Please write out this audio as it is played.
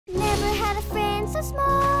so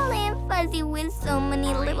small and fuzzy with so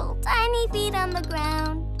many little tiny feet on the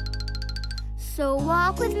ground. So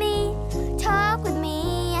walk with me, talk with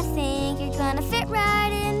me, I think you're gonna fit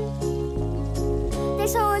right in.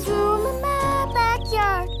 There's always room in my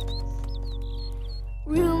backyard,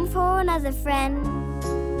 room for another friend.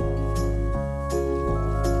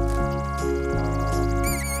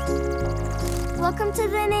 Welcome to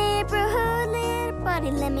the neighborhood, little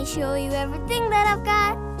buddy. Let me show you everything that I've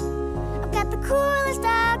got. I've got the coolest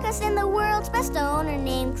doghouse and the world's best owner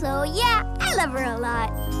named Chloe. Yeah, I love her a lot.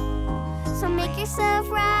 So make yourself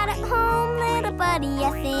right at home, little buddy.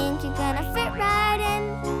 I think you're gonna fit right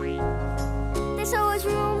in. There's always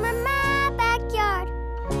room in my backyard.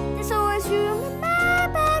 There's always room in my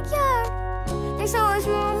backyard. There's always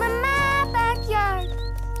room in my backyard,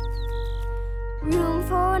 room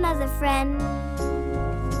for another friend.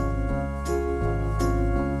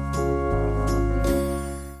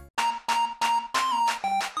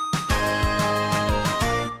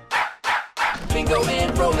 Bingo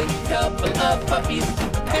and rolling, couple of puppies.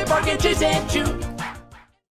 They bark and chase and chew.